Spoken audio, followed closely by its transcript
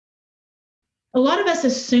A lot of us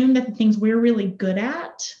assume that the things we're really good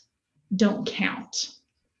at don't count.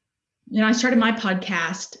 I started my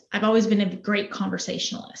podcast. I've always been a great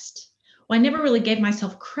conversationalist. Well, I never really gave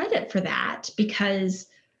myself credit for that because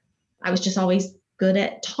I was just always good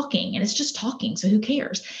at talking, and it's just talking. So who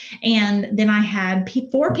cares? And then I had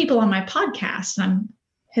four people on my podcast. And I'm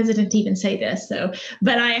hesitant to even say this,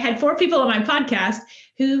 but I had four people on my podcast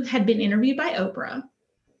who had been interviewed by Oprah.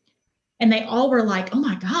 And they all were like, oh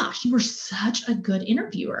my gosh, you were such a good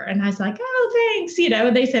interviewer. And I was like, oh, thanks.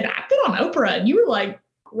 And they said, I've been on Oprah and you were like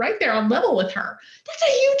right there on level with her. That's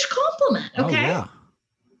a huge compliment. Okay. Oh, yeah.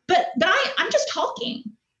 But I'm just talking.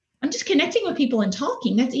 I'm just connecting with people and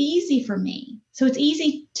talking. That's easy for me. So it's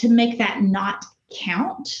easy to make that not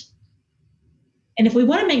count. And if we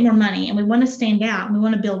want to make more money and we want to stand out and we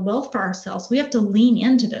want to build wealth for ourselves, we have to lean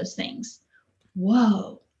into those things.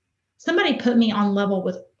 Whoa. Somebody put me on level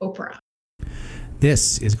with Oprah.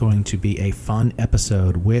 This is going to be a fun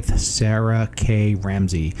episode with Sarah K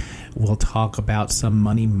Ramsey. We'll talk about some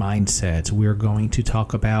money mindsets. We're going to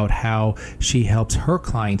talk about how she helps her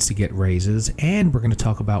clients to get raises, and we're going to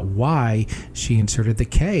talk about why she inserted the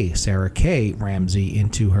K, Sarah K Ramsey,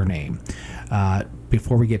 into her name.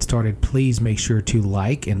 Before we get started, please make sure to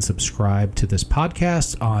like and subscribe to this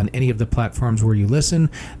podcast on any of the platforms where you listen.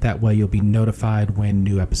 That way you'll be notified when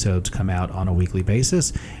new episodes come out on a weekly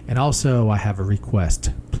basis. And also, I have a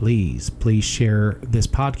request. Please share this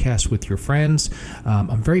podcast with your friends.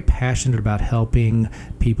 I'm very passionate about helping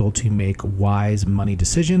people to make wise money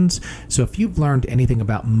decisions. So if you've learned anything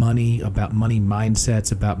about money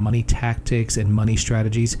mindsets, about money tactics, and money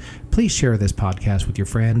strategies, please share this podcast with your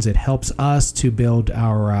friends. It helps us to build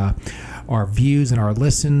our views and our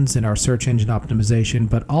listens and our search engine optimization,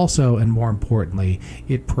 but also, and more importantly,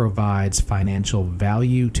 it provides financial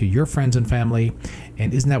value to your friends and family.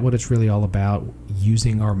 And isn't that what it's really all about?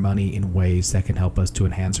 Using our money in ways that can help us to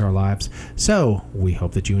enhance our lives. So we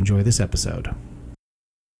hope that you enjoy this episode.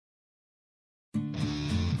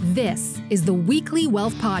 This is the Weekly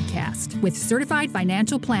Wealth Podcast with certified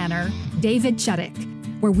financial planner David Chuddick,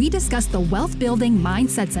 where we discuss the wealth-building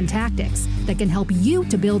mindsets and tactics that can help you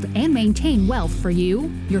to build and maintain wealth for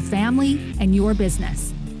you, your family, and your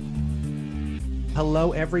business.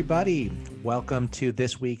 Hello, everybody. Welcome to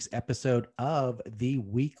this week's episode of the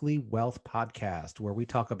Weekly Wealth Podcast, where we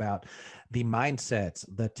talk about the mindsets,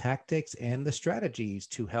 the tactics, and the strategies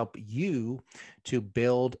to help you to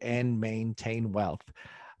build and maintain wealth.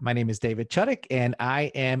 My name is David Chuddick, and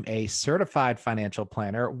I am a certified financial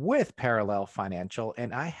planner with Parallel Financial,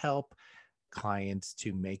 and I help clients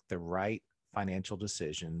to make the right financial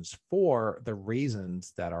decisions for the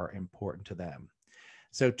reasons that are important to them.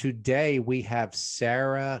 So today we have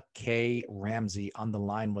Sarah K Ramsey on the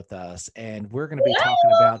line with us, and we're going to be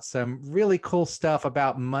talking about some really cool stuff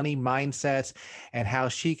about money mindsets and how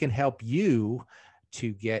she can help you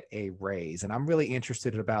to get a raise. And I'm really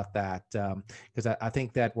interested about that because I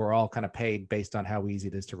think that we're all kind of paid based on how easy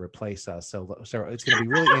it is to replace us. So it's going to be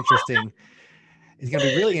really interesting. It's going to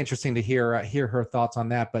be really interesting to hear her thoughts on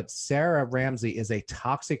that. But Sarah Ramsey is a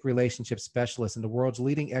toxic relationship specialist and the world's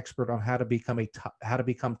leading expert on how to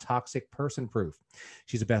become toxic person proof.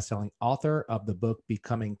 She's a best-selling author of the book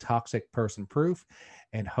Becoming Toxic Person Proof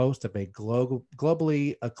and host of a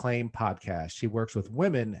globally acclaimed podcast. She works with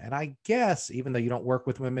women, and I guess even though you don't work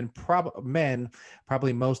with women, men,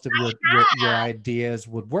 probably most of your ideas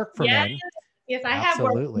would work for men. Yes, I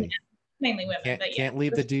Absolutely. have worked mainly women. Can't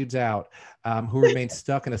leave the dudes out who remain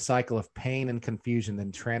stuck in a cycle of pain and confusion,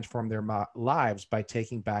 then transform their lives by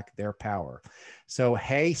taking back their power. So,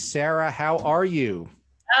 hey, Sarah, how are you?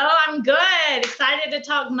 Oh, I'm good. Excited to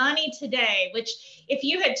talk money today, which if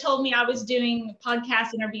you had told me I was doing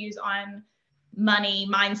podcast interviews on money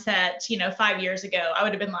mindset, 5 years ago, I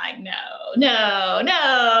would have been like, no,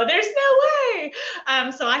 there's no way.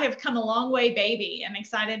 So I have come a long way, baby. I'm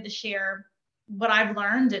excited to share what I've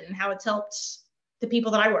learned and how it's helped the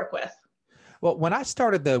people that I work with. Well, when I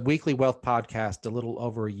started the Weekly Wealth Podcast a little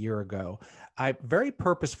over a year ago, I very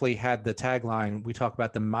purposefully had the tagline, we talk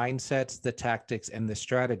about the mindsets, the tactics, and the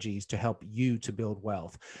strategies to help you to build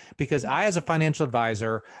wealth. Because I, as a financial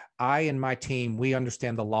advisor, I and my team, we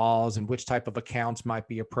understand the laws and which type of accounts might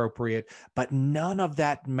be appropriate, but none of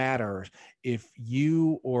that matters if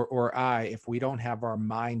you or I, if we don't have our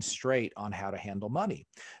mind straight on how to handle money.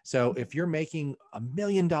 So if you're making $1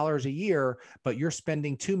 million a year, but you're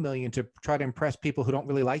spending $2 million to try to impress people who don't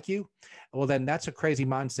really like you, well, then that's a crazy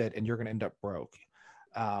mindset and you're going to end up broke.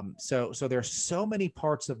 So there's so many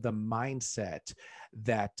parts of the mindset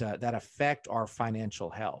that affect our financial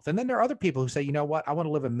health. And then there are other people who say, you know what, I want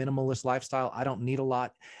to live a minimalist lifestyle. I don't need a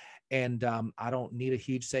lot. and I don't need a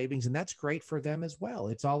huge savings, and that's great for them as well.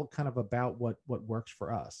 It's all kind of about what works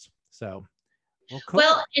for us. So, well, cool.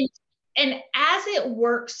 Well, and as it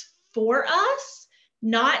works for us,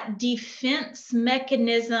 not defense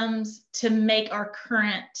mechanisms to make our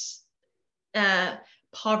current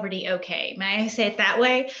poverty okay. May I say it that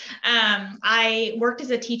way? I worked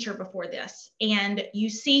as a teacher before this, and you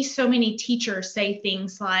see so many teachers say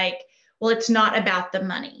things like, well, it's not about the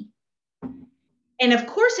money. And of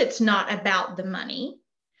course, it's not about the money,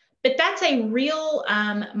 but that's a real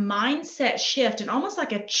mindset shift and almost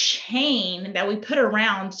like a chain that we put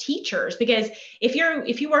around teachers. Because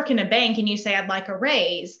if you work in a bank and you say, I'd like a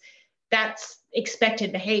raise, that's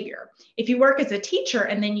expected behavior. If you work as a teacher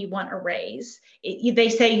and then you want a raise, they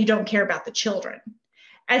say you don't care about the children.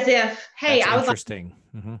 As if, hey, that's I was interesting.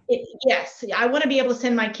 Like, yes, I want to be able to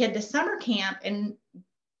send my kid to summer camp and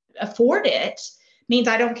afford it, means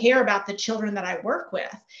I don't care about the children that I work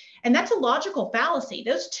with. And that's a logical fallacy.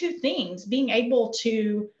 Those two things, being able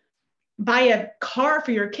to buy a car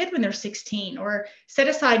for your kid when they're 16 or set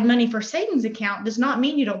aside money for savings account, does not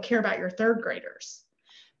mean you don't care about your third graders.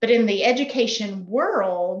 But in the education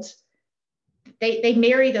world, they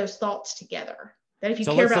marry those thoughts together. That if you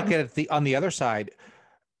so care let's about look at it on the other side.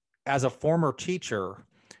 As a former teacher,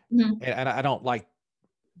 and I don't like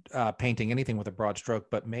painting anything with a broad stroke,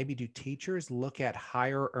 but maybe do teachers look at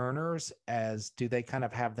higher earners as, do they kind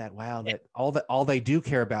of have that, wow, that all they do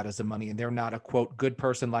care about is the money and they're not a quote good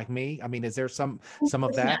person like me? I mean, is there some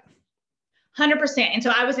of that? 100%. And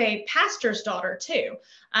so I was a pastor's daughter too.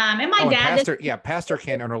 And my dad, pastor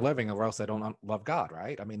can't earn a living or else they don't love God,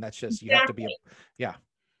 right? I mean, that's just, you have to be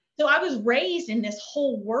So I was raised in this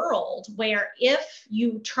whole world where if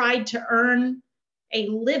you tried to earn a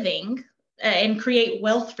living and create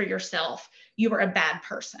wealth for yourself, you were a bad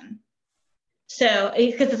person. So,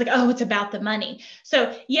 because it's like, oh, it's about the money.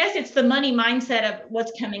 So yes, it's the money mindset of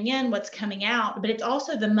what's coming in, what's coming out, but it's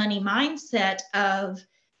also the money mindset of,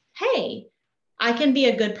 hey, I can be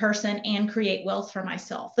a good person and create wealth for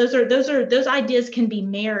myself. Those ideas can be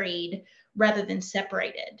married rather than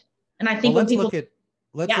separated. And I think let's look at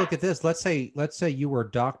this. Let's say you were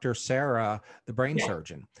Dr. Sarah, the brain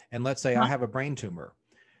surgeon, and let's say I have a brain tumor.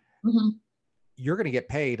 You're going to get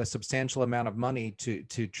paid a substantial amount of money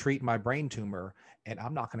to treat my brain tumor. And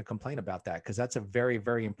I'm not going to complain about that because that's a very,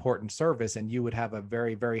 very important service. And you would have a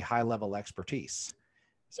very, very high level expertise.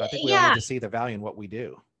 So I think we all need to see the value in what we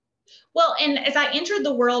do. Well, and as I entered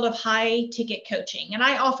the world of high ticket coaching, and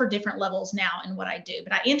I offer different levels now in what I do,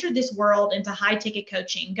 but I entered this world into high ticket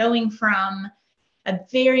coaching, going from a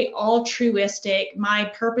very altruistic, my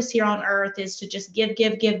purpose here on earth is to just give.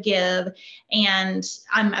 And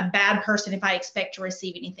I'm a bad person if I expect to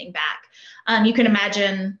receive anything back. You can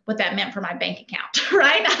imagine what that meant for my bank account,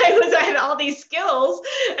 right? I had all these skills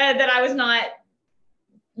that I was not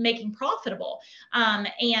making profitable,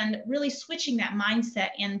 and really switching that mindset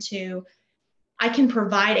into, I can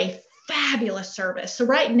provide a fabulous service. So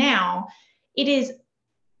right now it is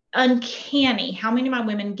uncanny how many of my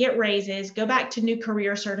women get raises, go back to new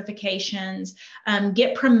career certifications,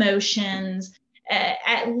 get promotions,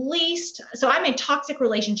 at least. So I'm a toxic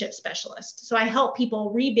relationship specialist. So I help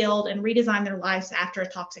people rebuild and redesign their lives after a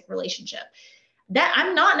toxic relationship. That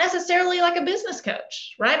I'm not necessarily like a business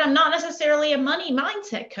coach, right? I'm not necessarily a money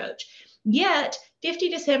mindset coach. Yet 50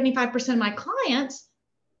 to 75% of my clients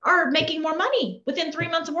are making more money within 3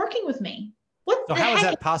 months of working with me. So how is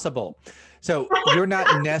that possible? So you're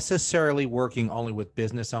not necessarily working only with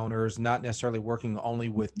business owners, not necessarily working only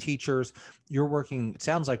with teachers. You're working, it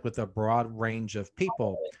sounds like, with a broad range of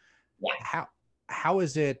people. Yeah. How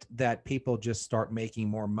is it that people just start making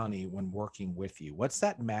more money when working with you? What's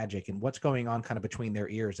that magic and what's going on kind of between their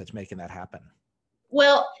ears that's making that happen?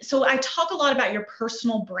 Well, so I talk a lot about your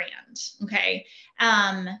personal brand. Okay.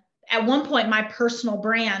 At one point, my personal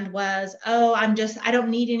brand was, I don't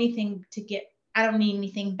need anything I don't need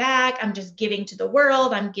anything back. I'm just giving to the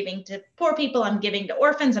world. I'm giving to poor people. I'm giving to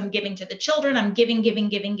orphans. I'm giving to the children. I'm giving.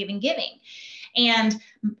 And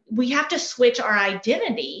we have to switch our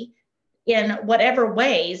identity in whatever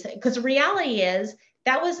ways, because the reality is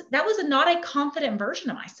that was not a confident version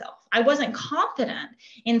of myself. I wasn't confident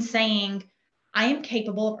in saying, I am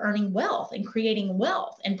capable of earning wealth and creating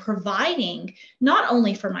wealth and providing not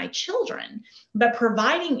only for my children, but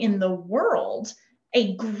providing in the world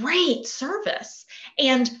a great service.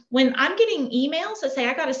 And when I'm getting emails that say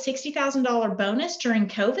I got a $60,000 bonus during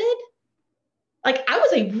COVID, like, I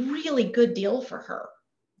was a really good deal for her.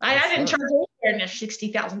 I didn't charge her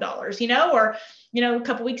 $60,000, or, a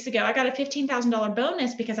couple of weeks ago, I got a $15,000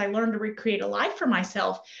 bonus because I learned to recreate a life for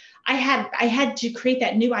myself. I had to create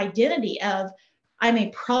that new identity of, I'm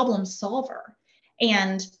a problem solver,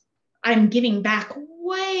 and I'm giving back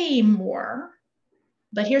way more.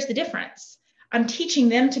 But here's the difference. I'm teaching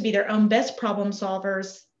them to be their own best problem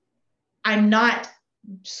solvers. I'm not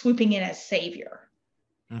swooping in as savior.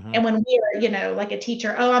 Mm-hmm. And when we're, like a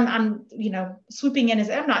teacher, I'm swooping in as,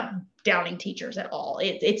 I'm not downing teachers at all.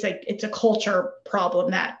 It's a culture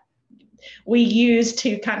problem that we use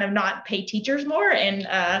to kind of not pay teachers more and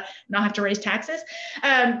not have to raise taxes.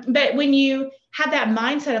 But when you have that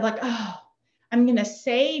mindset of like, oh, I'm going to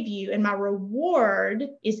save you and my reward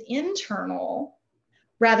is internal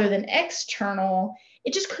rather than external,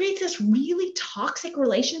 it just creates this really toxic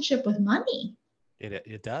relationship with money.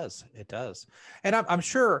 It does. And I'm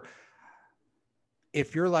sure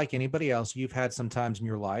if you're like anybody else, you've had some times in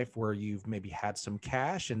your life where you've maybe had some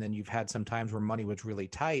cash, and then you've had some times where money was really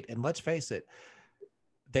tight. And let's face it,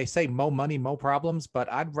 they say more money, more problems, but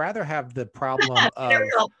I'd rather have the problem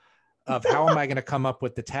of how am I going to come up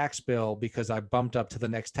with the tax bill because I bumped up to the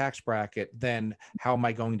next tax bracket than how am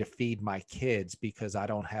I going to feed my kids because I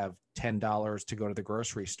don't have $10 to go to the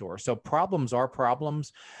grocery store. So problems are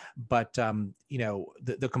problems, but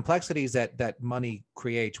the complexities that money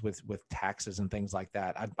creates with taxes and things like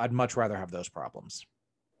that, I'd much rather have those problems.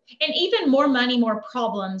 And even more money, more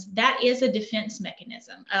problems, that is a defense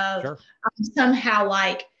mechanism of sure. Somehow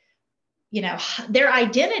like, their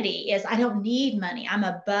identity is, I don't need money. I'm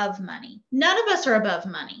above money. None of us are above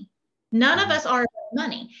money. None of us are above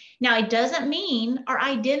money. Now, it doesn't mean our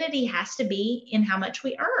identity has to be in how much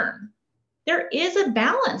we earn. There is a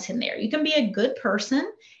balance in there. You can be a good person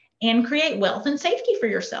and create wealth and safety for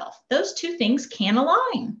yourself. Those two things can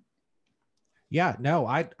align. Yeah, no,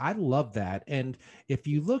 I love that. And if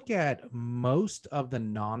you look at most of the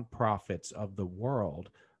nonprofits of the world,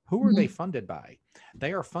 who are they funded by?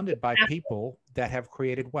 They are funded by people that have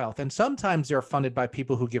created wealth. And sometimes they're funded by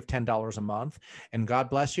people who give $10 a month, and God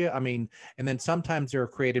bless you. I mean, and then sometimes they're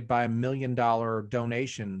created by $1 million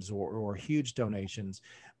donations or huge donations.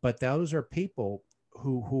 But those are people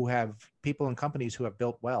who have people and companies who have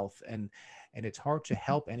built wealth. And it's hard to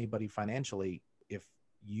help anybody financially if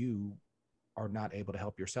you are not able to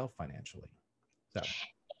help yourself financially. So.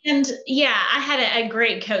 And yeah, I had a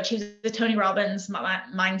great coach. He was the Tony Robbins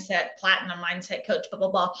platinum mindset coach, blah, blah,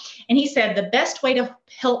 blah. And he said, the best way to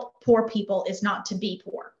help poor people is not to be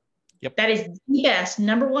poor. Yep. That is the best,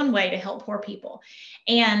 number one way to help poor people.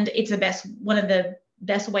 And it's one of the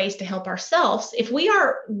best ways to help ourselves. If we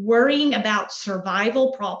are worrying about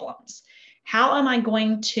survival problems, how am I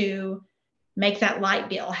going to make that light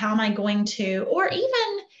bill? How am I going to, or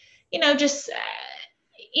even,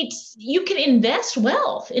 you can invest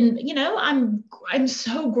wealth and, I'm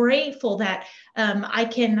so grateful that I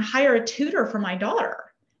can hire a tutor for my daughter.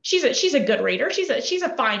 She's a good reader. She's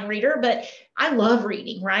a fine reader, but I love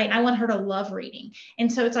reading, right? And I want her to love reading.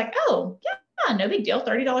 And so it's like, oh yeah, no big deal.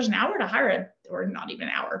 $30 an hour to hire or not even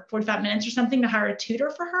an hour, 45 minutes or something to hire a tutor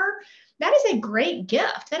for her. That is a great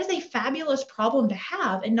gift. That is a fabulous problem to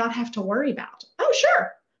have and not have to worry about. Oh,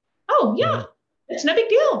 sure. Oh yeah. Mm-hmm. It's no big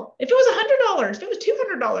deal. If it was $100, if it was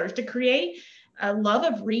 $200 to create a love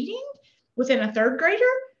of reading within a third grader,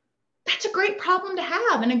 that's a great problem to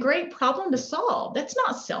have and a great problem to solve. That's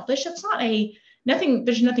not selfish. That's not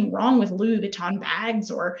there's nothing wrong with Louis Vuitton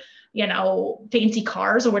bags or, fancy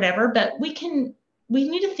cars or whatever, but we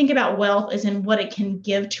need to think about wealth as in what it can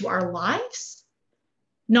give to our lives,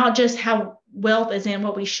 not just how wealth is in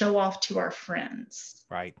what we show off to our friends.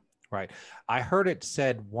 Right. I heard it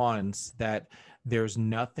said once that there's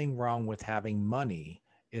nothing wrong with having money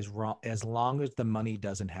as long as the money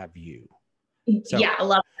doesn't have you. So yeah, I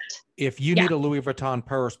love it. If you need a Louis Vuitton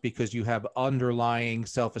purse because you have underlying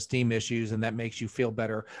self-esteem issues and that makes you feel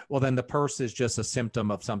better, well, then the purse is just a symptom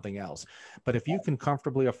of something else. But if you can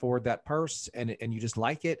comfortably afford that purse and you just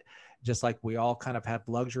like it, just like we all kind of have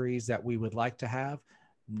luxuries that we would like to have,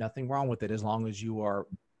 nothing wrong with it as long as you are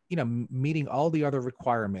meeting all the other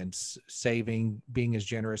requirements, saving, being as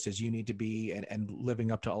generous as you need to be, and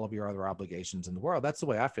living up to all of your other obligations in the world. That's the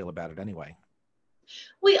way I feel about it anyway.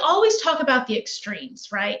 We always talk about the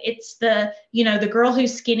extremes, right? It's the girl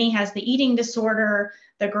who's skinny has the eating disorder,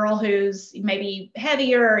 the girl who's maybe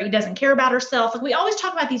heavier, or doesn't care about herself. Like we always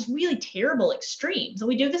talk about these really terrible extremes. And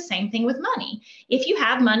we do the same thing with money. If you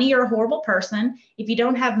have money, you're a horrible person. If you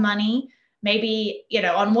don't have money, maybe,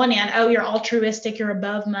 on one end, oh, you're altruistic, you're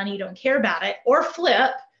above money, you don't care about it. Or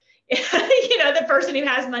flip, the person who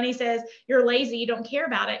has money says you're lazy, you don't care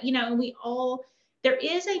about it. And there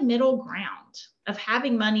is a middle ground of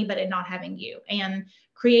having money, but it not having you, and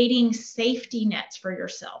creating safety nets for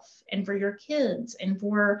yourself and for your kids and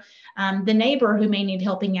for the neighbor who may need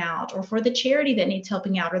helping out, or for the charity that needs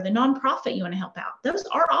helping out, or the nonprofit you want to help out. Those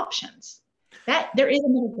are options. That there is a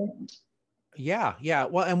middle ground. Yeah. Yeah.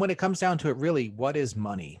 Well, and when it comes down to it, really, what is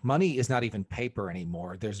money? Money is not even paper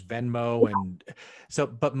anymore. There's Venmo. And so,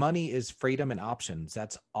 but money is freedom and options.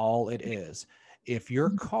 That's all it is. If your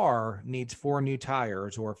car needs 4 new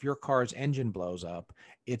tires, or if your car's engine blows up,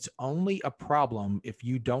 it's only a problem if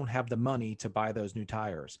you don't have the money to buy those new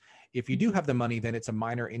tires. If you do have the money, then it's a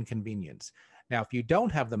minor inconvenience. Now, if you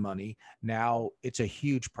don't have the money, now it's a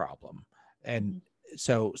huge problem. And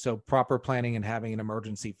so proper planning and having an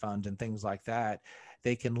emergency fund and things like that,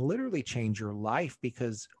 they can literally change your life,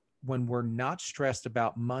 because when we're not stressed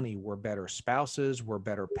about money, we're better spouses, we're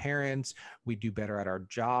better parents, we do better at our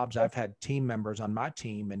jobs. I've had team members on my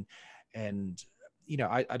team, and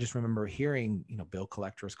I just remember hearing, bill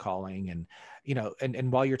collectors calling, and,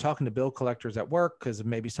 and while you're talking to bill collectors at work, because of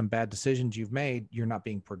maybe some bad decisions you've made, you're not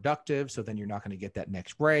being productive. So then you're not going to get that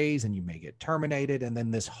next raise, and you may get terminated. And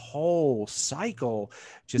then this whole cycle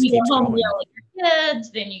just keeps going. You yell at your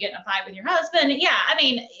kids, then you get in a fight with your husband. Yeah. I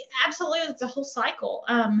mean, absolutely. It's a whole cycle.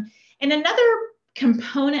 And another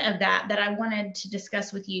component of that I wanted to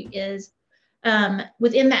discuss with you is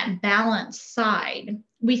within that balance side,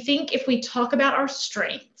 we think if we talk about our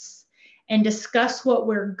strengths and discuss what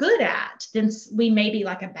we're good at, then we may be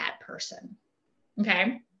like a bad person.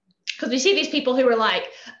 Okay. Because we see these people who are like,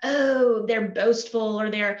 oh, they're boastful,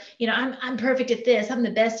 or they're, I'm perfect at this. I'm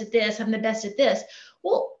the best at this. I'm the best at this.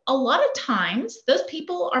 Well, a lot of times those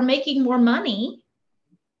people are making more money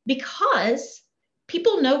because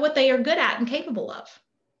people know what they are good at and capable of.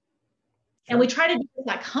 And we try to do this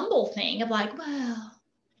like humble thing of like, well,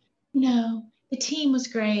 the team was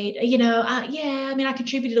great. I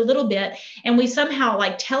contributed a little bit. And we somehow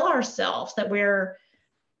like tell ourselves that we're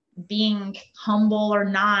being humble or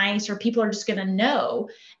nice, or people are just going to know.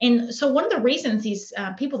 And so one of the reasons these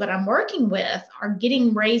people that I'm working with are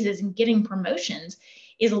getting raises and getting promotions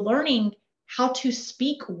is learning how to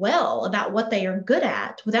speak well about what they are good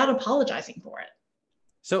at without apologizing for it.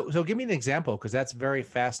 So give me an example, because that's very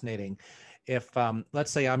fascinating. If let's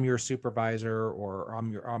say I'm your supervisor, or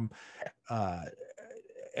I'm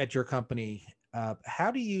at your company,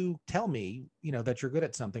 how do you tell me, that you're good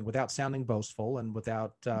at something without sounding boastful, and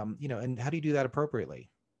without, and how do you do that appropriately?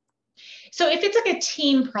 So if it's like a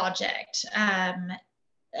team project,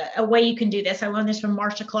 a way you can do this, I learned this from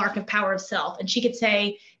Marsha Clark of Power of Self, and she could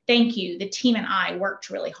say, thank you, the team and I worked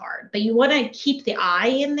really hard. But you want to keep the I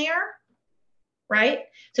in there, right?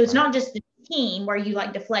 So it's not just the team where you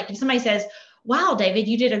like deflect. If somebody says, wow, David,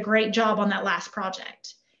 you did a great job on that last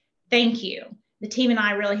project. Thank you. The team and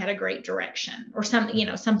I really had a great direction, or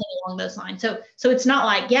something, something along those lines. So it's not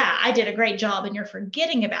like, yeah, I did a great job and you're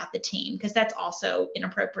forgetting about the team, because that's also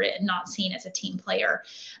inappropriate and not seen as a team player.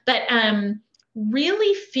 But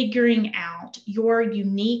really figuring out your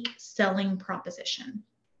unique selling proposition.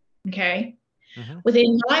 Okay. Mm-hmm.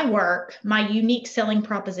 Within my work, my unique selling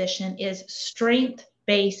proposition is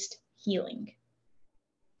strength-based healing.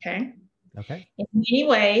 Okay. In many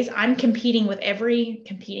ways, I'm competing,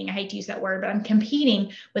 I hate to use that word, but I'm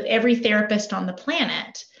competing with every therapist on the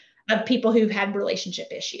planet of people who've had relationship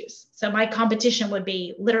issues. So my competition would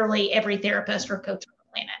be literally every therapist or coach on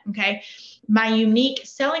the planet. Okay. My unique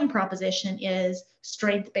selling proposition is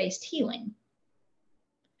strength-based healing.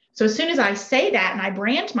 So as soon as I say that and I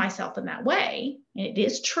brand myself in that way, and it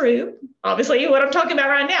is true, obviously what I'm talking about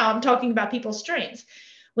right now, I'm talking about people's strengths.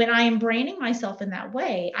 When I am branding myself in that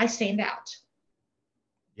way, I stand out.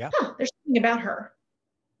 Yeah. There's something about her.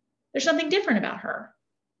 There's something different about her.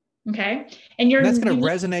 Okay. And that's going to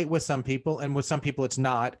resonate with some people, and with some people it's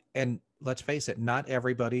not. And let's face it, not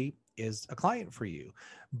everybody is a client for you.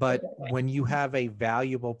 But when you have a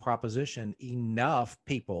valuable proposition, enough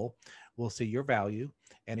people will see your value.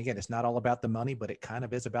 And again, it's not all about the money, but it kind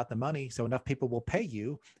of is about the money. So enough people will pay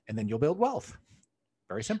you, and then you'll build wealth.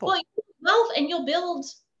 Very simple. Well, wealth, and you'll build,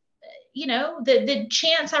 the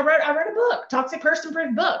chance. I wrote a book, Toxic Person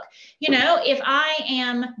Proof book. If I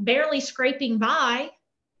am barely scraping by,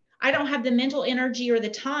 I don't have the mental energy or the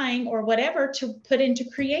time or whatever to put into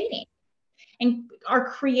creating. And our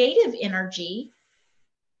creative energy,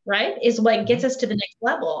 right, is what gets us to the next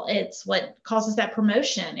level. It's what causes that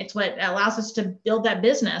promotion. It's what allows us to build that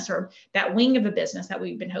business, or that wing of a business that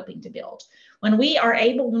we've been hoping to build. When we are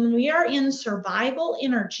in survival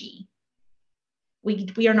energy,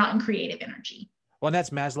 we are not in creative energy. Well, and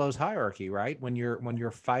that's Maslow's hierarchy, right? When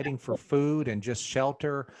you're fighting for food and just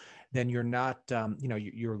shelter, then you're not,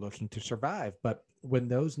 you're looking to survive. But when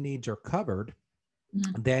those needs are covered,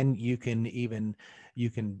 Mhm. then you can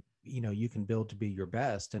build to be your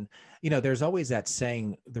best. And, there's always that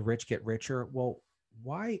saying, the rich get richer. Well,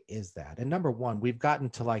 why is that? And number one, we've gotten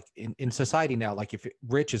to, like, in society now, like, if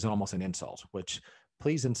rich is almost an insult, which,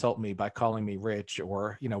 please insult me by calling me rich,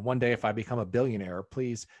 or, one day if I become a billionaire,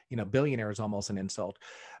 please, billionaire is almost an insult.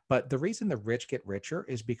 But the reason the rich get richer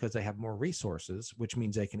is because they have more resources, which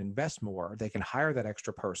means they can invest more. They can hire that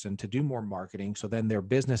extra person to do more marketing. So then their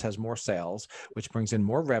business has more sales, which brings in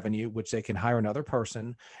more revenue, which they can hire another person,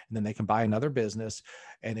 and then they can buy another business.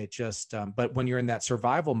 And it just, but when you're in that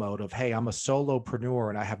survival mode of, hey, I'm a solopreneur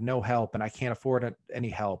and I have no help and I can't afford any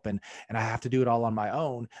help, and I have to do it all on my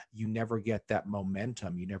own, you never get that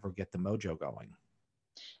momentum. You never get the mojo going.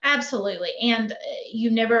 Absolutely. And you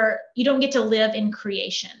don't get to live in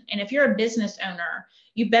creation. And if you're a business owner,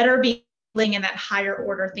 you better be living in that higher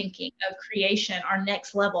order thinking of creation, our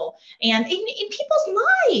next level, and in people's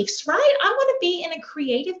lives, right? I want to be in a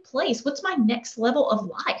creative place. What's my next level of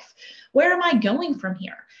life? Where am I going from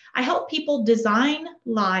here? I help people design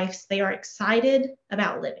lives they are excited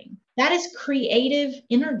about living. That is creative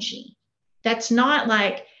energy. That's not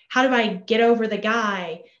like, how do I get over the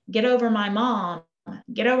guy, get over my mom,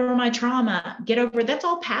 get over my trauma, that's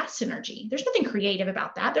all past energy. There's nothing creative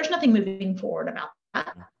about that. There's nothing moving forward about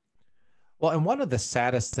that. Well, and one of the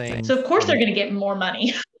saddest things. So of course they're going to get more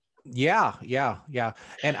money. Yeah.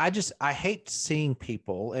 And I hate seeing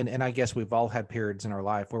people, and I guess we've all had periods in our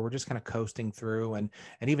life where we're just kind of coasting through, and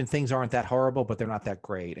even things aren't that horrible, but they're not that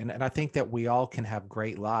great. And I think that we all can have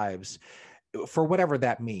great lives, for whatever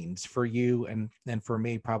that means for you, and for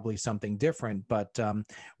me, probably something different, but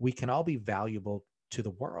we can all be valuable to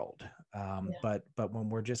the world. But when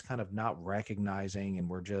we're just kind of not recognizing, and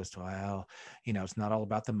we're just, well, it's not all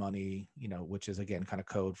about the money, which is, again, kind of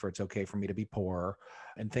code for, it's okay for me to be poor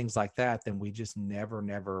and things like that, then we just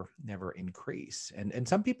never increase. And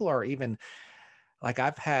some people are even, like,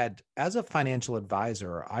 I've had, as a financial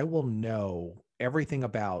advisor, I will know everything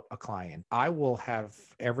about a client. I will have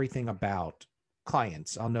everything about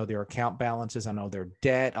clients. I'll know their account balances. I'll know their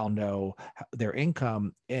debt. I'll know their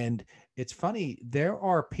income. And it's funny, there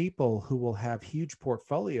are people who will have huge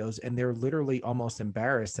portfolios and they're literally almost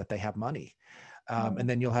embarrassed that they have money. And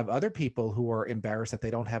then you'll have other people who are embarrassed that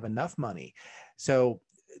they don't have enough money. So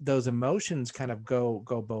those emotions kind of go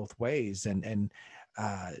both ways. And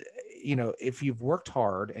if you've worked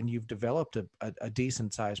hard and you've developed a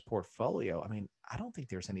decent sized portfolio, I mean, I don't think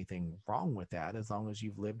there's anything wrong with that, as long as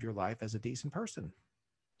you've lived your life as a decent person.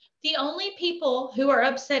 The only people who are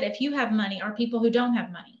upset if you have money are people who don't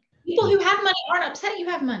have money. People who have money aren't upset you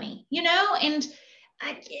have money, and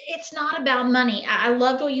it's not about money. I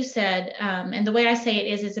loved what you said. And the way I say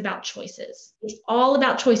it is, it's about choices. It's all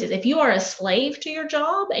about choices. If you are a slave to your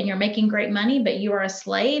job and you're making great money, but you are a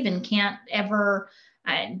slave and can't ever,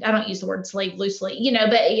 I don't use the word slave loosely,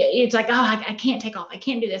 but it's like, oh, I can't take off. I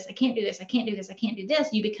can't do this. I can't do this. I can't do this. I can't do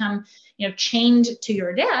this. You become, chained to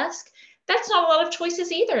your desk. That's not a lot of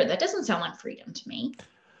choices either. That doesn't sound like freedom to me.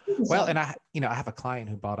 Well, and I have a client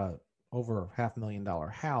who bought a over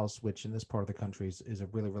 $500,000 house, which in this part of the country is a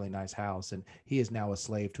really, really nice house. And he is now a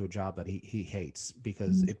slave to a job that he hates,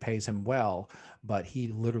 because it pays him well, but he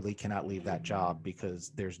literally cannot leave that job because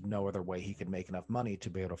there's no other way he could make enough money to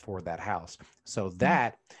be able to afford that house. So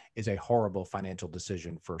that is a horrible financial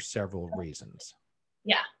decision for several reasons.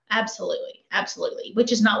 Yeah, absolutely. Absolutely.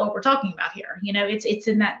 Which is not what we're talking about here. It's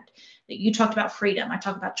in that you talked about freedom. I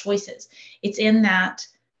talk about choices. It's in that,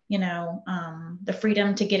 the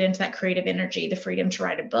freedom to get into that creative energy, the freedom to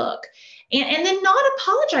write a book, and then not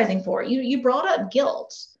apologizing for it. You brought up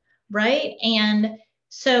guilt, right? And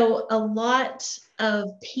so a lot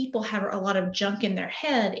of people have a lot of junk in their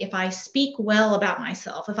head. If I speak well about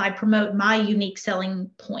myself, if I promote my unique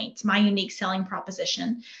selling points, my unique selling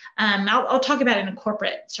proposition, I'll talk about it in a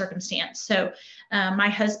corporate circumstance. So my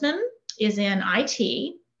husband is in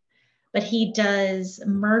IT, but he does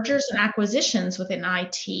mergers and acquisitions within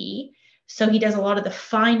IT. So he does a lot of the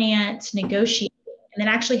finance, negotiating, and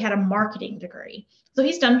then actually had a marketing degree. So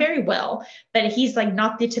he's done very well, but he's like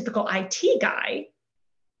not the typical IT guy,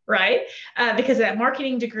 right? Because of that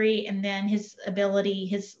marketing degree, and then his ability,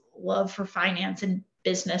 his love for finance and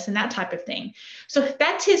business and that type of thing. So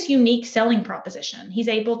that's his unique selling proposition. He's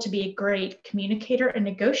able to be a great communicator and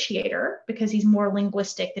negotiator because he's more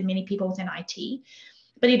linguistic than many people within IT.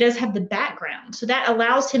 But he does have the background. So that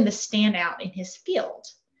allows him to stand out in his field.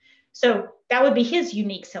 So that would be his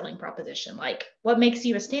unique selling proposition. Like, what makes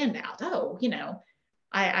you a standout? Oh,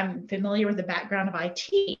 I'm familiar with the background of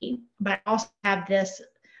IT, but I also have this,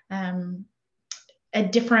 a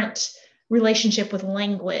different relationship with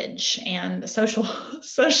language and social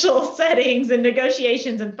settings and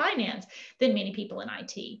negotiations and finance than many people in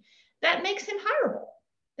IT. That makes him hireable.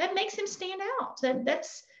 That makes him stand out.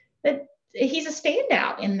 That he's a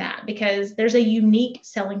standout in that because there's a unique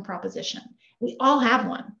selling proposition. We all have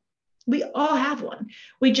one. We all have one.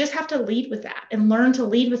 We just have to lead with that and learn to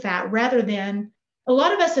lead with that rather than a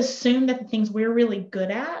lot of us assume that the things we're really good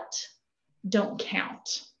at don't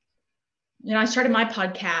count. I started my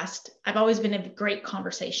podcast. I've always been a great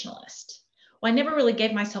conversationalist. Well, I never really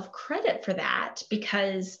gave myself credit for that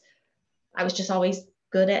because I was just always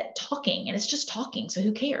good at talking, and it's just talking. So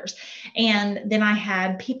who cares? And then I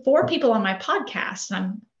had 4 people on my podcast. And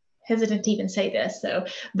I'm hesitant to even say this,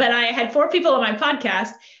 but I had 4 people on my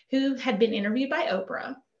podcast who had been interviewed by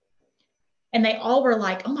Oprah. And they all were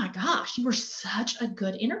like, oh my gosh, you were such a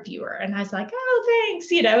good interviewer. And I was like, oh,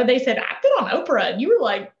 thanks. And they said, I've been on Oprah and you were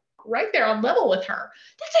like right there on level with her.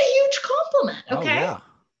 That's a huge compliment. Okay. Oh, yeah.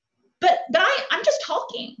 But I'm just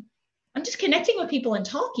talking. I'm just connecting with people and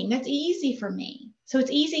talking. That's easy for me. So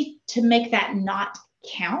it's easy to make that not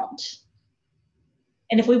count.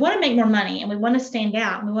 And if we want to make more money and we want to stand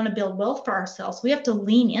out and we want to build wealth for ourselves, we have to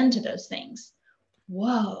lean into those things.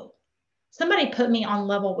 Whoa. Somebody put me on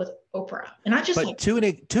level with Oprah. And I just But to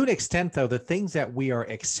an extent, though, the things that we are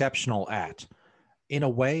exceptional at, in a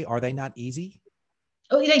way, are they not easy?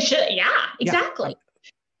 Oh, they should. Yeah, exactly.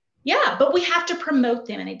 Yeah, but we have to promote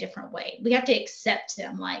them in a different way. We have to accept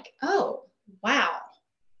them like, oh, wow.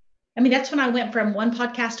 I mean, that's when I went from 1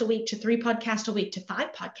 podcast a week to 3 podcasts a week to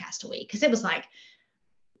 5 podcasts a week. Because it was like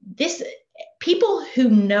people who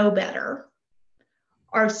know better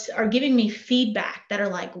are giving me feedback that are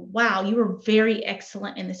like, wow, you were very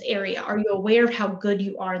excellent in this area. Are you aware of how good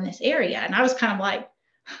you are in this area? And I was kind of like,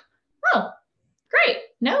 oh, great.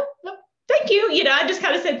 No, thank you. I just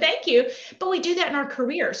kind of said, thank you. But we do that in our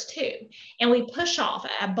careers too. And we push off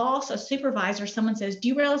a boss, a supervisor, someone says, do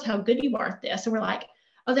you realize how good you are at this? And we're like,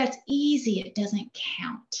 oh, that's easy. It doesn't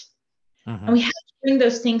count. Mm-hmm. And we have to bring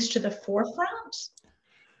those things to the forefront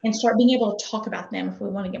and start being able to talk about them if we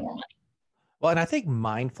want to get more money. Well, and I think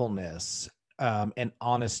mindfulness and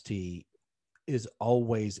honesty is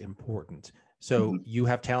always important. So you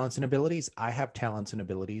have talents and abilities. I have talents and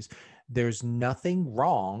abilities. There's nothing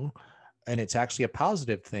wrong, and it's actually a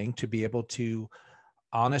positive thing to be able to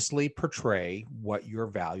honestly portray what your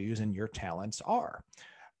values and your talents are.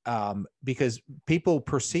 Because people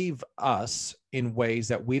perceive us in ways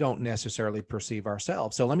that we don't necessarily perceive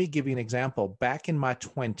ourselves. So let me give you an example. Back in my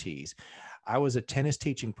 20s, I was a tennis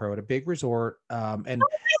teaching pro at a big resort, and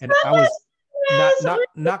I was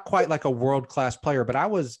not quite like a world-class player, but I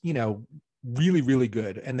was, really, really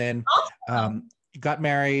good. And then got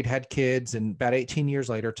married, had kids, and about 18 years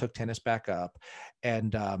later took tennis back up,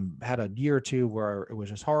 and had a year or two where it was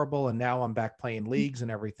just horrible. And now I'm back playing leagues and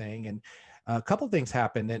everything. And a couple of things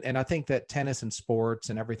happened. And I think that tennis and sports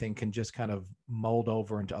and everything can just kind of mold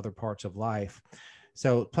over into other parts of life.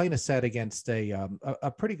 So playing a set against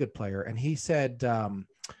a pretty good player. And he said, now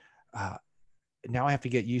I have to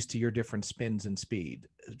get used to your different spins and speed.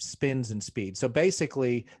 So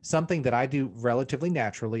basically something that I do relatively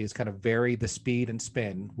naturally is kind of vary the speed and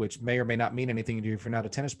spin, which may or may not mean anything to you if you're not a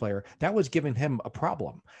tennis player. That was giving him a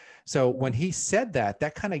problem. So when he said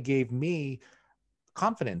that kind of gave me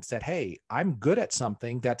confidence that, hey, I'm good at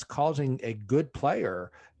something that's causing a good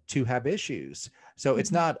player to have issues. So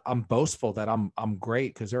it's not, I'm boastful that I'm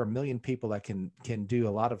great, because there are a million people that can do a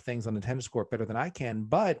lot of things on the tennis court better than I can.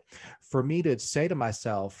 But for me to say to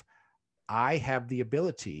myself, I have the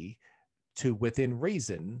ability to, within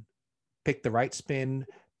reason, pick the right spin,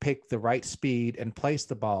 pick the right speed, and place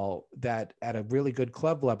the ball that at a really good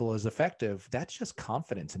club level is effective. That's just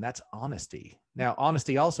confidence, and that's honesty. Now,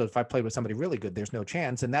 honesty also, if I played with somebody really good, there's no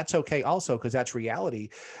chance, and that's okay also, because that's reality.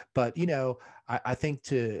 But, I think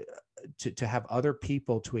to have other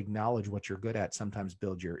people to acknowledge what you're good at sometimes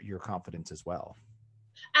build your confidence as well.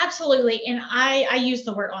 Absolutely. And I use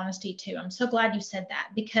the word honesty too. I'm so glad you said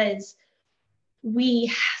that, because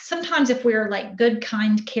we sometimes, if we're like good,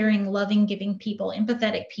 kind, caring, loving, giving people,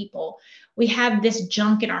 empathetic people, we have this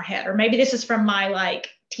junk in our head. Or maybe this is from my like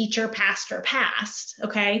teacher, pastor past.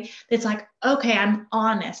 Okay. It's like, okay, I'm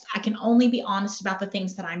honest. I can only be honest about the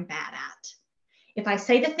things that I'm bad at. If I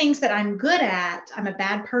say the things that I'm good at, I'm a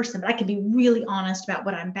bad person, but I can be really honest about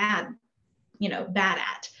what I'm bad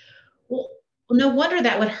at. Well, no wonder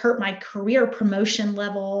that would hurt my career promotion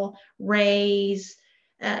level, raise,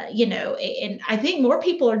 and I think more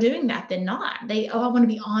people are doing that than not. I want to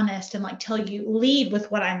be honest and like lead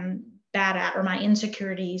with what I'm bad at or my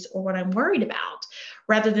insecurities or what I'm worried about,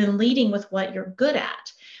 rather than leading with what you're good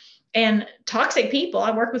at. And toxic people,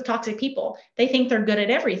 I work with toxic people, they think they're good at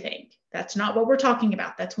everything. That's not what we're talking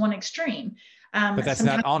about. That's one extreme. But that's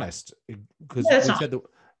not honest, because that's we not. said that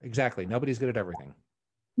exactly. Nobody's good at everything.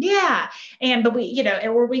 Yeah. But we,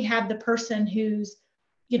 or we have the person who's,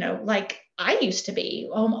 like I used to be,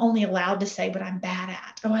 I'm only allowed to say what I'm bad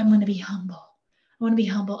at. Oh, I'm going to be humble. I want to be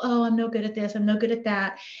humble. Oh, I'm no good at this. I'm no good at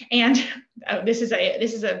that. And this is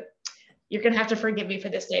a, you're going to have to forgive me for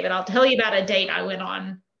this, David. I'll tell you about a date I went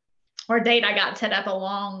on, or a date I got set up a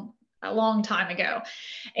long time ago.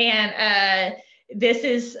 And this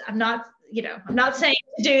is, I'm not saying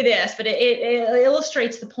to do this, but it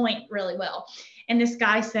illustrates the point really well. And this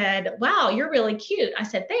guy said, "Wow, you're really cute." I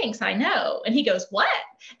said, "Thanks, I know." And he goes, "What?"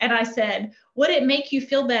 And I said, "Would it make you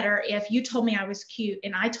feel better if you told me I was cute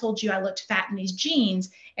and I told you I looked fat in these jeans,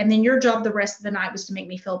 and then your job the rest of the night was to make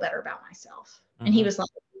me feel better about myself?" Mm-hmm. And he was like,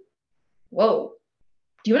 "Whoa,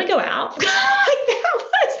 do you want to go out?"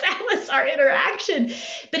 that was our interaction.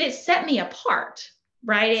 But it set me apart,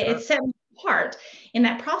 right? Sure. It set me apart in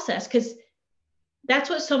that process, because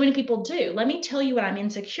that's what so many people do. Let me tell you what I'm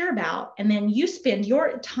insecure about, and then you spend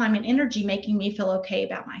your time and energy making me feel okay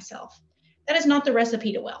about myself. That is not the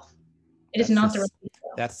recipe to wealth. It is not the recipe to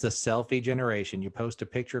wealth. That's the selfie generation. You post a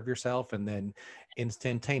picture of yourself, and then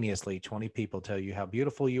instantaneously 20 people tell you how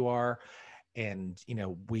beautiful you are. And,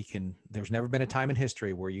 there's never been a time in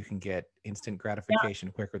history where you can get instant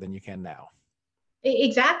gratification quicker than you can now.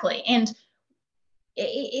 Exactly. And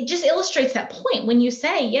it just illustrates that point when you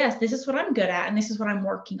say, yes, this is what I'm good at and this is what I'm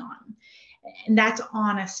working on. And that's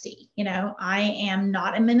honesty. I am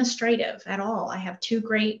not administrative at all. I have two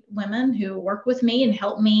great women who work with me and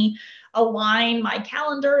help me align my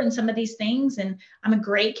calendar and some of these things. And I'm a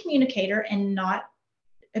great communicator and not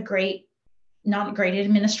great at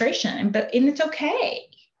administration. And it's okay.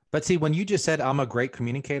 But see, when you just said I'm a great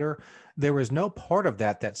communicator, there was no part of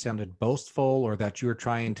that sounded boastful or that you were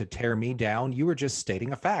trying to tear me down. You were just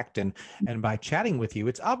stating a fact. And by chatting with you,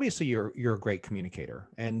 it's obviously you're a great communicator.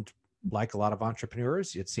 And like a lot of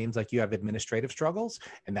entrepreneurs, it seems like you have administrative struggles,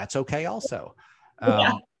 and that's okay also.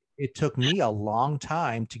 It took me a long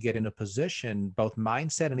time to get in a position, both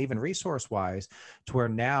mindset and even resource wise, to where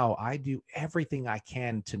now I do everything I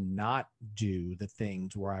can to not do the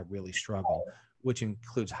things where I really struggle, which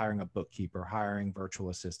includes hiring a bookkeeper, hiring virtual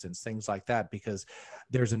assistants, things like that. Because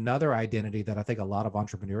there's another identity that I think a lot of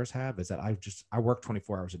entrepreneurs have, is that I work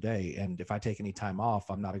 24 hours a day. And if I take any time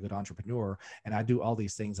off, I'm not a good entrepreneur. And I do all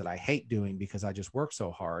these things that I hate doing because I just work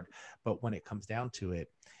so hard. But when it comes down to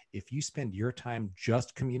it, if you spend your time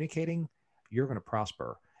just communicating, you're going to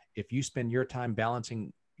prosper. If you spend your time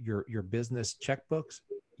balancing your business checkbooks,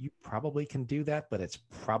 you probably can do that, but it's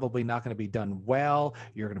probably not going to be done well.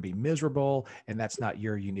 You're going to be miserable, and that's not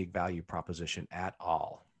your unique value proposition at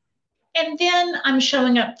all. And then I'm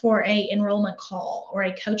showing up for a enrollment call or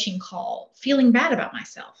a coaching call, feeling bad about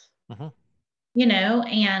myself. Mm-hmm.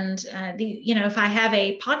 If I have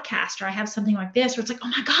a podcast or I have something like this, where it's like,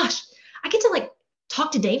 oh my gosh, I get to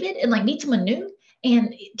talk to David and meet someone new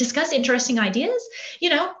and discuss interesting ideas.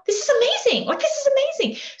 This is amazing. This is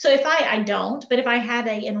amazing. So if I don't, but if I had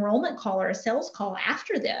a enrollment call or a sales call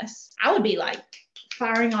after this, I would be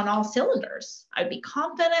firing on all cylinders. I'd be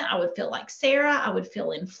confident. I would feel like Sarah. I would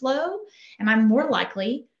feel in flow, and I'm more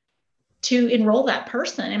likely to enroll that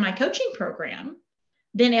person in my coaching program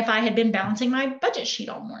than if I had been balancing my budget sheet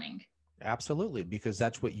all morning. Absolutely. Because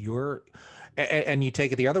that's what and you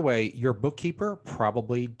take it the other way, your bookkeeper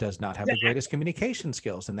probably does not have the greatest communication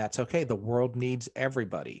skills, and that's okay. The world needs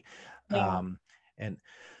everybody. Yeah.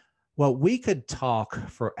 Well, we could talk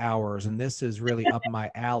for hours, and this is really up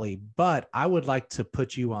my alley, but I would like to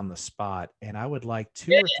put you on the spot, and I would like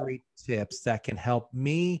 2 or 3 tips that can help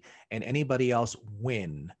me and anybody else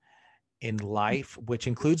win in life, which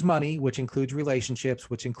includes money, which includes relationships,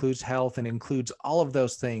 which includes health, and includes all of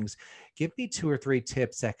those things. Give me 2 or 3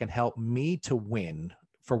 tips that can help me to win,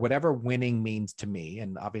 for whatever winning means to me.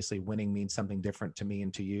 And obviously winning means something different to me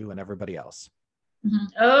and to you and everybody else.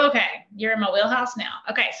 Mm-hmm. Okay. You're in my wheelhouse now.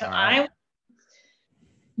 Okay. So I want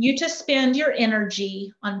you to spend your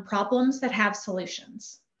energy on problems that have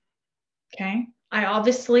solutions. Okay. I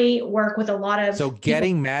obviously work with a lot of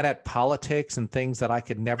getting mad at politics and things that I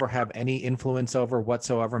could never have any influence over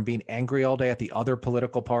whatsoever, and being angry all day at the other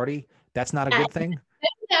political party, that's not a good thing?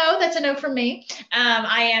 No, that's a no for me.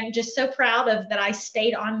 I am just so proud of that. I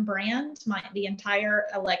stayed on brand the entire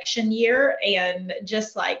election year, and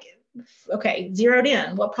just zeroed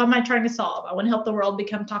in. What problem am I trying to solve? I want to help the world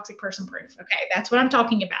become toxic person proof. Okay. That's what I'm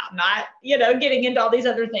talking about. Not, getting into all these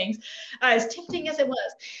other things, as tempting as it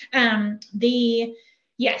was.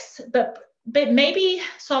 But but maybe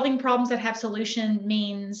solving problems that have solution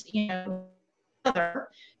means, other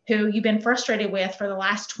who you've been frustrated with for the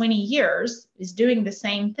last 20 years is doing the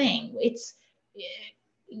same thing. Maybe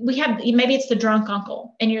it's the drunk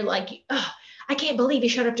uncle and you're like, oh, I can't believe he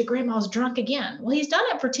showed up to grandma's drunk again. Well, he's done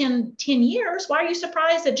it for 10 years. Why are you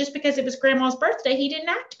surprised that just because it was grandma's birthday, he didn't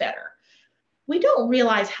act better? We don't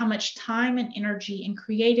realize how much time and energy and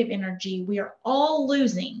creative energy we are all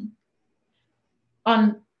losing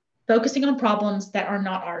on focusing on problems that are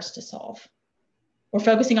not ours to solve. We're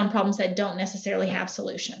focusing on problems that don't necessarily have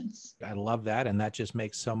solutions. I love that. And that just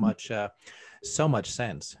makes so much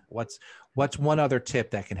sense. What's one other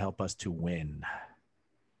tip that can help us to win?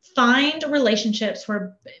 Find relationships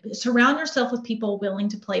where surround yourself with people willing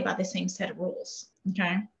to play by the same set of rules.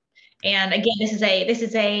 Okay. And again, this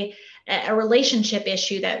is a relationship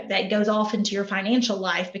issue that goes off into your financial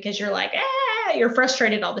life because you're like, you're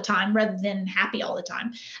frustrated all the time rather than happy all the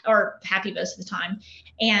time, or happy most of the time.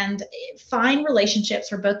 And find relationships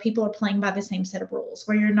where both people are playing by the same set of rules,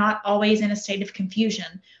 where you're not always in a state of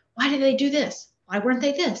confusion. Why did they do this? Why weren't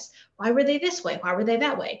they this? Why were they this way? Why were they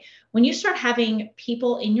that way? When you start having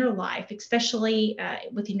people in your life, especially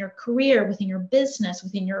within your career, within your business,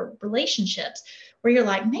 within your relationships, where you're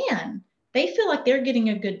like, man, they feel like they're getting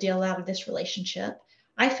a good deal out of this relationship.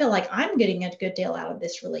 I feel like I'm getting a good deal out of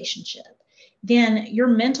this relationship. Then your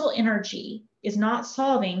mental energy is not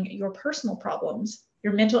solving your personal problems.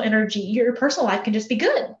 Your mental energy, your personal life can just be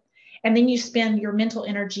good. And then you spend your mental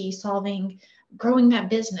energy growing that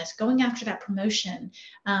business, going after that promotion,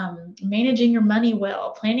 managing your money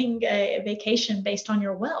well, planning a vacation based on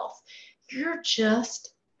your wealth. You're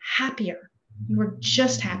just happier. You are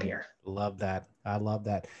just happier. Love that. I love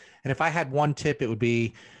that. And if I had one tip, it would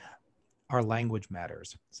be our language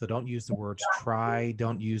matters. So don't use the words try.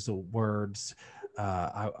 Don't use the words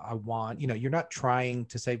I want. You're not trying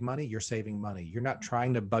to save money. You're saving money. You're not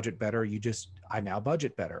trying to budget better. I now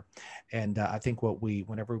budget better. And I think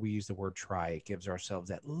whenever we use the word try, it gives ourselves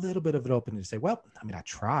that little bit of an opening to say, well, I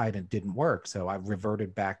tried and it didn't work. So I've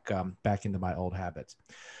reverted back into my old habits.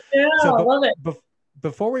 Yeah, I love it.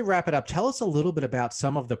 Before we wrap it up, tell us a little bit about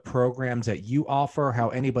some of the programs that you offer, how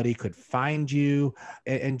anybody could find you,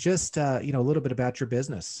 and just, a little bit about your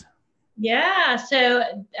business. Yeah. So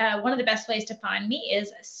one of the best ways to find me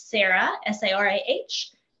is Sarah, Sarah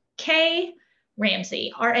K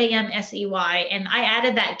Ramsey, Ramsey. And I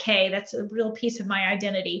added that K. That's a real piece of my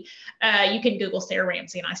identity. You can Google Sarah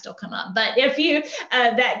Ramsey and I still come up. But if you,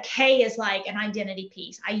 that K is like an identity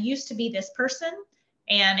piece. I used to be this person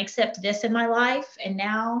and accept this in my life. And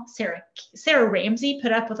now Sarah Ramsey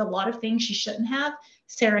put up with a lot of things she shouldn't have.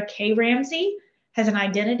 Sarah K Ramsey has an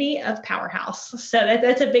identity of powerhouse. So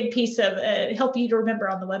that's a big piece of help you to remember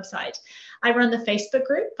on the website. I run the Facebook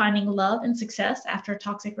group, Finding Love and Success After a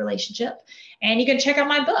Toxic Relationship. And you can check out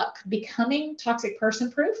my book, Becoming Toxic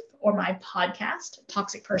Person Proof, or my podcast,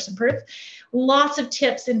 Toxic Person Proof. Lots of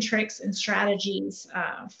tips and tricks and strategies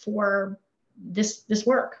for this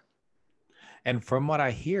work. And from what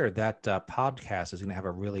I hear, that podcast is going to have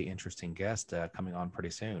a really interesting guest coming on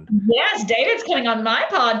pretty soon. Yes, David's coming on my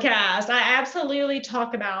podcast. I absolutely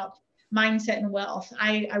talk about mindset and wealth.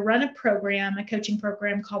 I run a coaching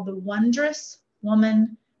program called the Wondrous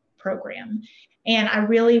Woman Program. And I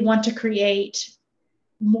really want to create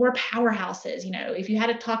more powerhouses. If you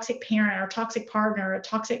had a toxic parent or a toxic partner, or a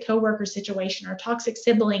toxic coworker situation, or a toxic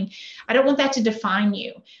sibling, I don't want that to define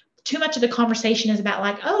you. Too much of the conversation is about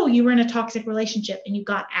like, oh, you were in a toxic relationship and you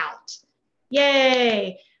got out.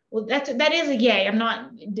 Yay. Well, that is a yay. I'm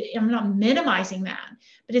not minimizing that.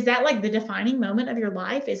 But is that like the defining moment of your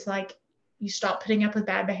life? Is like you stop putting up with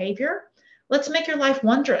bad behavior? Let's make your life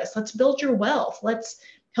wondrous. Let's build your wealth. Let's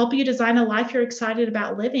help you design a life you're excited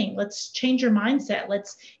about living. Let's change your mindset.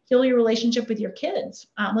 Let's heal your relationship with your kids.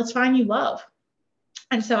 Let's find you love.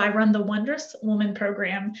 And so I run the Wondrous Woman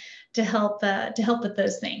Program to help with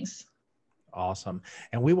those things. Awesome.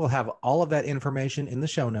 And we will have all of that information in the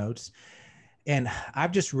show notes. And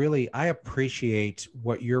I appreciate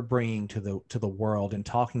what you're bringing to the world and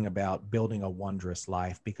talking about building a wondrous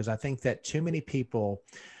life, because I think that too many people,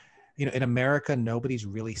 in America, nobody's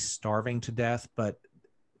really starving to death, but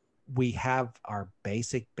we have our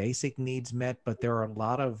basic needs met, but there are a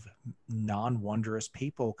lot of non-wondrous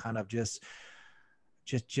people kind of just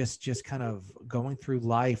just kind of going through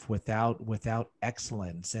life without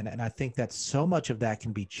excellence. And I think that so much of that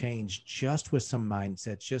can be changed just with some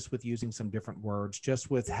mindsets, just with using some different words,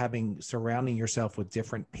 just with surrounding yourself with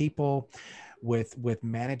different people, with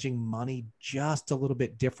managing money just a little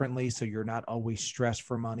bit differently, so you're not always stressed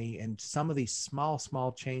for money. And some of these small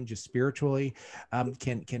changes spiritually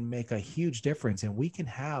can make a huge difference, and we can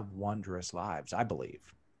have wondrous lives, I believe.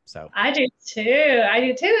 So I do too.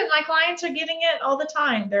 And my clients are getting it all the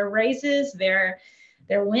time. Their raises, their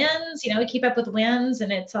wins, we keep up with wins.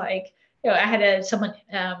 And it's like, I had someone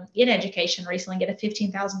in education recently get a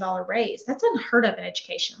 $15,000 raise. That's unheard of in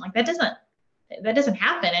education. Like that doesn't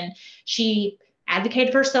happen. And she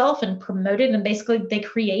advocated for herself and promoted, and basically they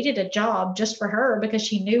created a job just for her because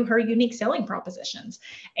she knew her unique selling propositions.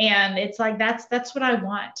 And it's like, that's what I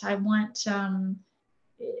want. I want,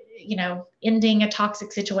 ending a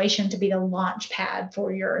toxic situation to be the launch pad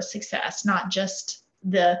for your success, not just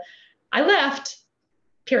I left,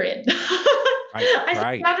 period.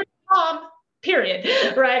 Right. I job,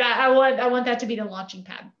 period. Right. I want that to be the launching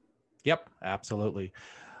pad. Yep, absolutely.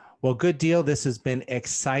 Well, good deal. This has been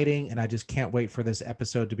exciting, and I just can't wait for this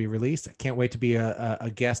episode to be released. I can't wait to be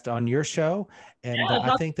a guest on your show. And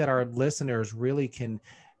I think that our listeners really can,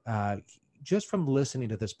 just from listening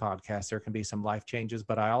to this podcast, there can be some life changes.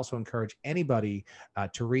 But I also encourage anybody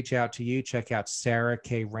to reach out to you, check out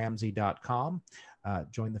sarahkramsey.com,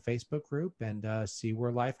 join the Facebook group, and see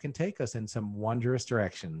where life can take us in some wondrous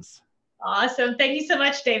directions. Awesome. Thank you so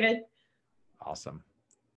much, David. Awesome.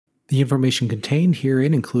 The information contained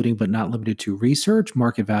herein, including but not limited to research,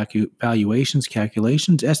 market valuations,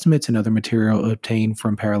 calculations, estimates, and other material obtained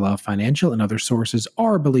from Parallel Financial and other sources,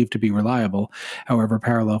 are believed to be reliable. However,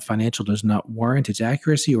 Parallel Financial does not warrant its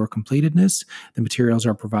accuracy or completeness. The materials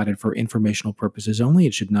are provided for informational purposes only.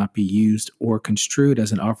 It should not be used or construed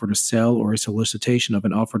as an offer to sell or a solicitation of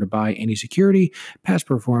an offer to buy any security. Past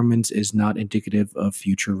performance is not indicative of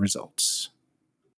future results.